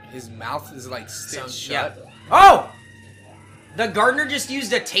 His mouth is like stitched shut. Yeah. Oh! The gardener just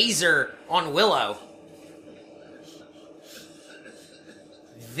used a taser on Willow.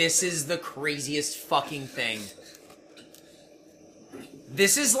 This is the craziest fucking thing.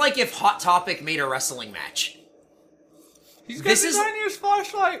 This is like if Hot Topic made a wrestling match. He's got the tiniest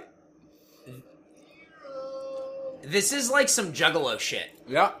flashlight. This is like some Juggalo shit.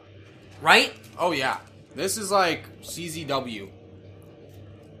 Yeah. Right? Oh yeah. This is like CZW.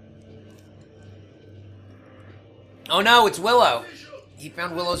 Oh no, it's Willow. He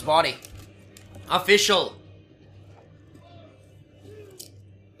found Willow's body. Official.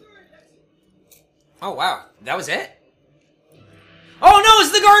 Oh wow, that was it? Oh no,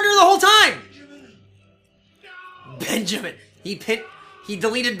 it's the gardener the whole time! Benjamin. He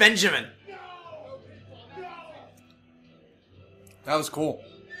deleted Benjamin. That was cool.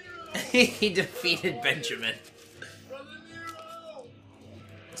 He defeated Benjamin.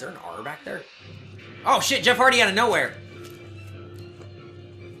 Is there an R back there? Oh shit, Jeff Hardy out of nowhere.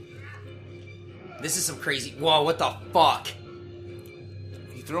 This is some crazy... Whoa, what the fuck?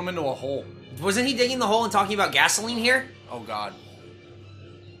 He threw him into a hole. Wasn't he digging the hole and talking about gasoline here? Oh god.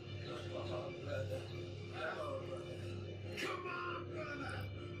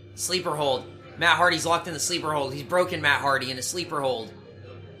 Sleeper hold. Matt Hardy's locked in the sleeper hold. He's broken Matt Hardy in a sleeper hold.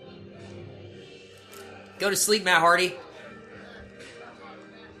 Go to sleep, Matt Hardy.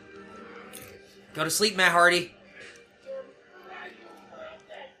 Go to sleep, Matt Hardy.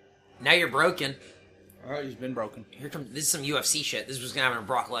 Now you're broken. Alright, he's been broken. Here comes... This is some UFC shit. This was gonna happen to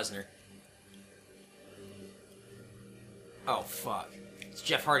Brock Lesnar. Oh, fuck. It's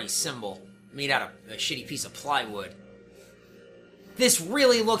Jeff Hardy's symbol. Made out of a shitty piece of plywood. This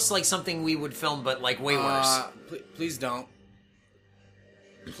really looks like something we would film, but, like, way worse. Please don't.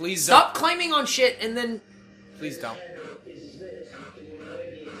 Please Stop don't. climbing on shit and then... Please don't.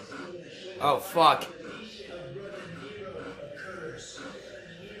 Oh, fuck.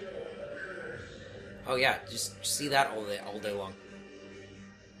 Oh, yeah. Just see that all day long.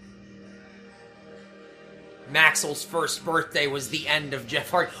 Maxwell's first birthday was the end of Jeff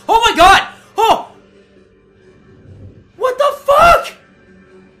Hardy. Oh, my God! Oh! What the fuck?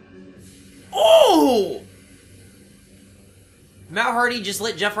 Oh! Matt Hardy just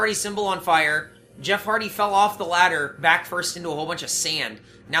lit Jeff Hardy's symbol on fire. Jeff Hardy fell off the ladder, back first into a whole bunch of sand.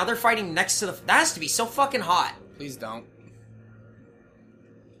 Now they're fighting next to the... That has to be so fucking hot. Please don't.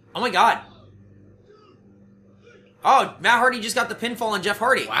 Oh my god. Oh, Matt Hardy just got the pinfall on Jeff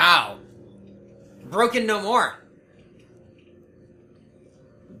Hardy. Wow. Broken no more.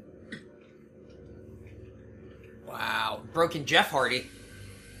 Wow. Broken Jeff Hardy.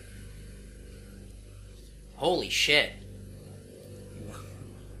 Holy shit.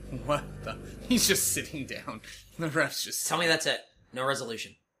 What the? He's just sitting down. The ref's just... Tell me that's it. No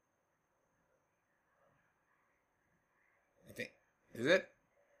resolution. I think... Is it?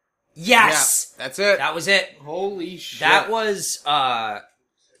 Yes! Yeah, that's it. That was it. Holy shit. That was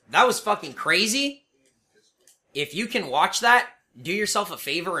fucking crazy. If you can watch that, do yourself a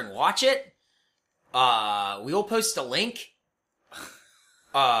favor and watch it. We will post a link.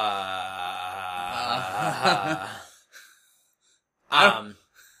 I'm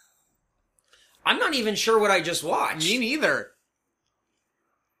not even sure what I just watched. Me neither.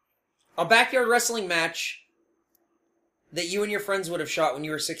 A backyard wrestling match that you and your friends would have shot when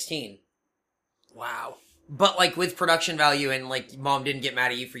you were 16. Wow. But, like, with production value and, like, mom didn't get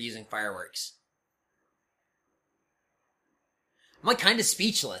mad at you for using fireworks. I'm, like, kind of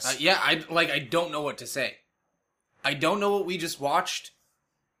speechless. Yeah, I don't know what to say. I don't know what we just watched.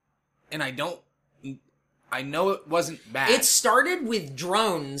 And I know it wasn't bad. It started with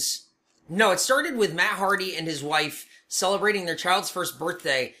drones. No, it started with Matt Hardy and his wife celebrating their child's first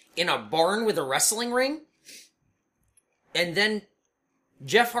birthday in a barn with a wrestling ring. And then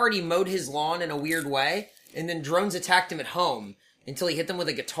Jeff Hardy mowed his lawn in a weird way. And then drones attacked him at home until he hit them with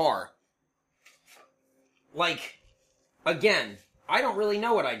a guitar. Like, again, I don't really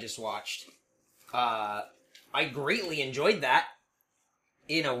know what I just watched. I greatly enjoyed that.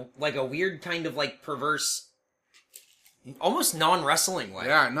 In a weird kind of, like, perverse, almost non-wrestling way.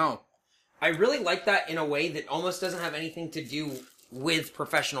 Yeah, no. I really like that in a way that almost doesn't have anything to do with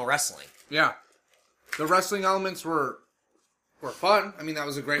professional wrestling. Yeah. The wrestling elements were fun. I mean, that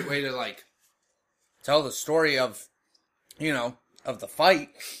was a great way to, like, tell the story of, of the fight.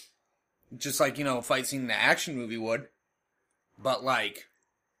 Just like, a fight scene in an action movie would. But, like,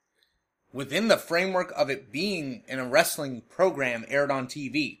 within the framework of it being in a wrestling program aired on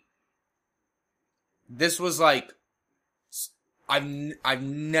TV, this was, like, I've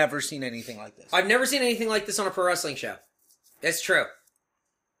never seen anything like this. I've never seen anything like this on a pro wrestling show. It's true.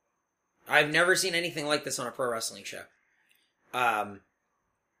 I've never seen anything like this on a pro wrestling show. I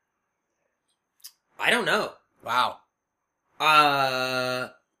don't know. Wow.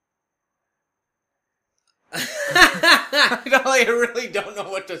 I really don't know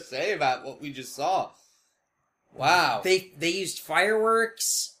what to say about what we just saw. Wow. They used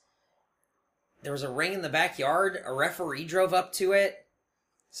fireworks. There was a ring in the backyard. A referee drove up to it.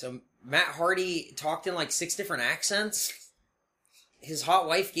 So Matt Hardy talked in like 6 different accents. His hot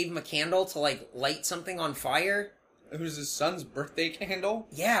wife gave him a candle to like light something on fire. It was his son's birthday candle?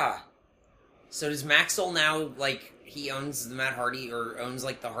 Yeah. So does Maxwell now, like, he owns the Matt Hardy, or owns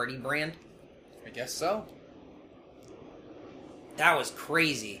like the Hardy brand? I guess so. That was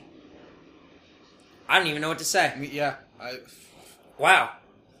crazy. I don't even know what to say. Yeah. Wow.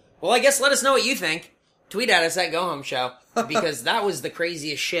 Well, I guess let us know what you think. Tweet at us at Go Home Show. Because that was the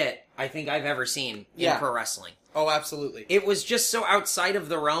craziest shit I think I've ever seen in pro wrestling. Oh, absolutely. It was just so outside of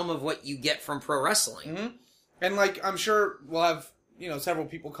the realm of what you get from pro wrestling. Mm-hmm. And, like, I'm sure we'll have, several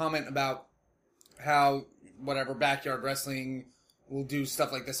people comment about how, whatever, backyard wrestling will do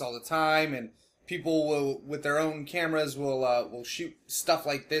stuff like this all the time, and people will, with their own cameras, will shoot stuff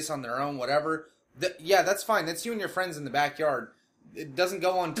like this on their own, whatever. Yeah, that's fine. That's you and your friends in the backyard. It doesn't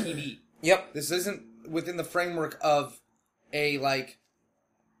go on TV. Yep. This isn't within the framework of a, like,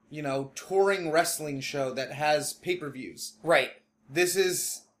 touring wrestling show that has pay-per-views. Right.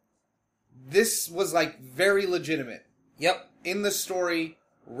 This was, like, very legitimate. Yep. In the story,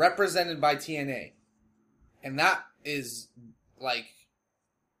 represented by TNA. And that is, like,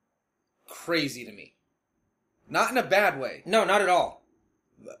 crazy to me. Not in a bad way. No, not at all.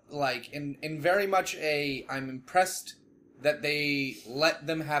 Like, in very much I'm impressed that they let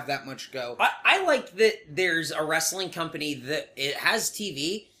them have that much go. I like that there's a wrestling company that it has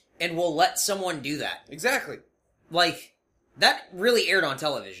TV and will let someone do that. Exactly. Like, that really aired on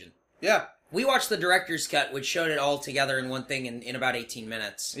television. Yeah. We watched the director's cut, which showed it all together in one thing in about 18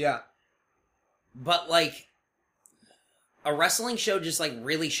 minutes. Yeah. But, like, a wrestling show just, like,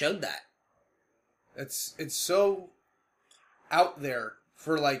 really showed that. It's so out there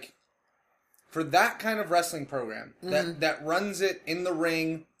for that kind of wrestling program that runs it in the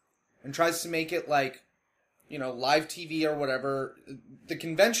ring and tries to make it like, live TV or whatever, the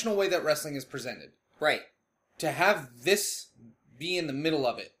conventional way that wrestling is presented. Right. To have this be in the middle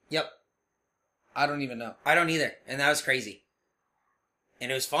of it. Yep. I don't even know. I don't either. And that was crazy.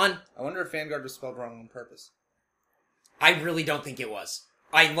 And it was fun. I wonder if Vanguard was spelled wrong on purpose. I really don't think it was.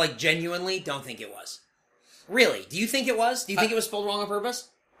 I, genuinely don't think it was. Really? Do you think it was? Do you think it was spelled wrong on purpose?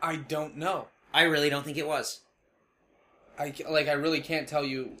 I don't know. I really don't think it was. I really can't tell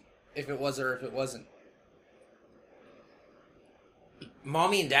you if it was or if it wasn't.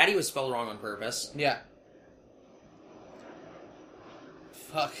 Mommy and Daddy was spelled wrong on purpose. Yeah.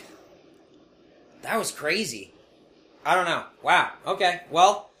 Fuck. That was crazy. I don't know. Wow. Okay.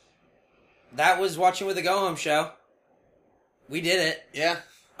 Well, that was Watching with the Go Home Show. We did it. Yeah.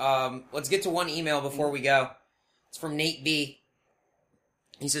 Let's get to one email before we go. It's from Nate B.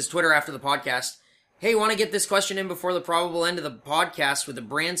 He says, Twitter after the podcast. Hey, want to get this question in before the probable end of the podcast with the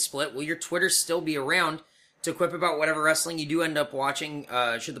brand split? Will your Twitter still be around to quip about whatever wrestling you do end up watching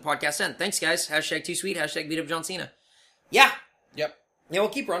should the podcast end? Thanks, guys. Hashtag too sweet. Hashtag beat up John Cena. Yeah. Yep. Yeah, we'll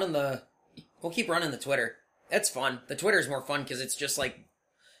keep running the Twitter. That's fun. The Twitter is more fun because it's just like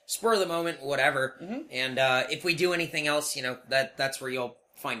spur of the moment, whatever. Mm-hmm. And if we do anything else, that's where you'll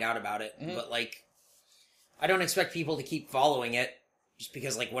find out about it. Mm-hmm. But like, I don't expect people to keep following it just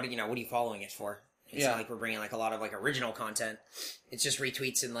because like, what are you following it for? It's not like we're bringing like a lot of like original content. It's just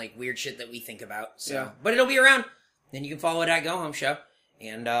retweets and like weird shit that we think about. So, but it'll be around. Then you can follow it at Go Home Show.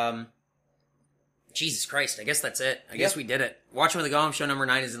 And Jesus Christ, I guess that's it. I guess we did it. Watching with the Go Home Show number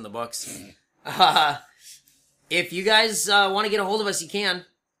 9 is in the books. If you guys want to get a hold of us, you can.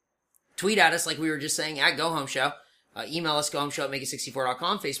 Tweet at us like we were just saying at Go Home Show. Email us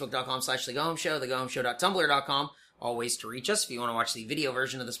gohomeshow@make64.com, facebook.com/thegohomeshow, thegohomeshow.tumblr.com. All ways to reach us if you want to watch the video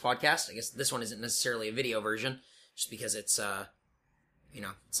version of this podcast. I guess this one isn't necessarily a video version, just because it's,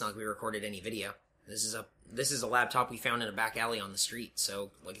 it's not like we recorded any video. This is a laptop we found in a back alley on the street,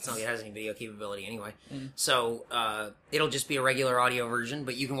 so, like, it's not like it has any video capability anyway. Mm. So, it'll just be a regular audio version,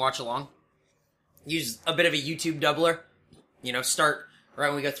 but you can watch along. Use a bit of a YouTube doubler. Start right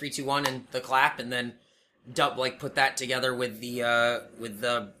when we go 3, 2, 1 and the clap, and then put that together with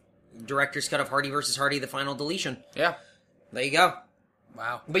the director's cut of Hardy versus Hardy, the final deletion. Yeah. There you go.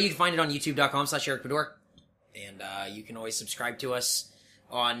 Wow. But you can find it on youtube.com/Eric Baudour. And you can always subscribe to us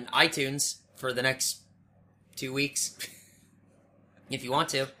on iTunes for the next 2 weeks. If you want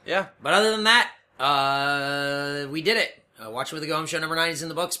to. Yeah. But other than that, we did it. Watch with the Go Home Show number 9 is in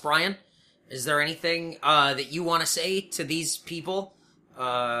the books. Brian, is there anything that you want to say to these people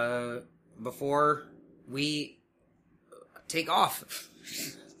before we take off?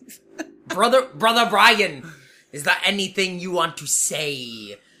 Brother Bryan, is there anything you want to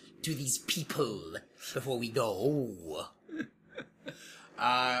say to these people before we go?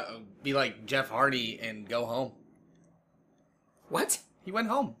 Be like Jeff Hardy and go home. What? He went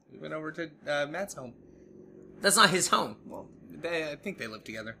home. He went over to Matt's home. That's not his home. Well, I think they live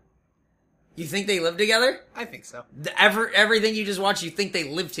together. You think they live together? I think so. Everything you just watched, you think they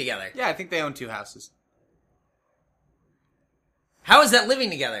live together? Yeah, I think they own 2 houses. How is that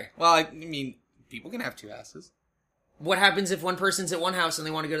living together? Well, I mean, people can have 2 houses. What happens if one person's at one house and they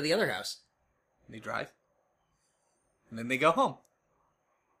want to go to the other house? They drive. And then they go home.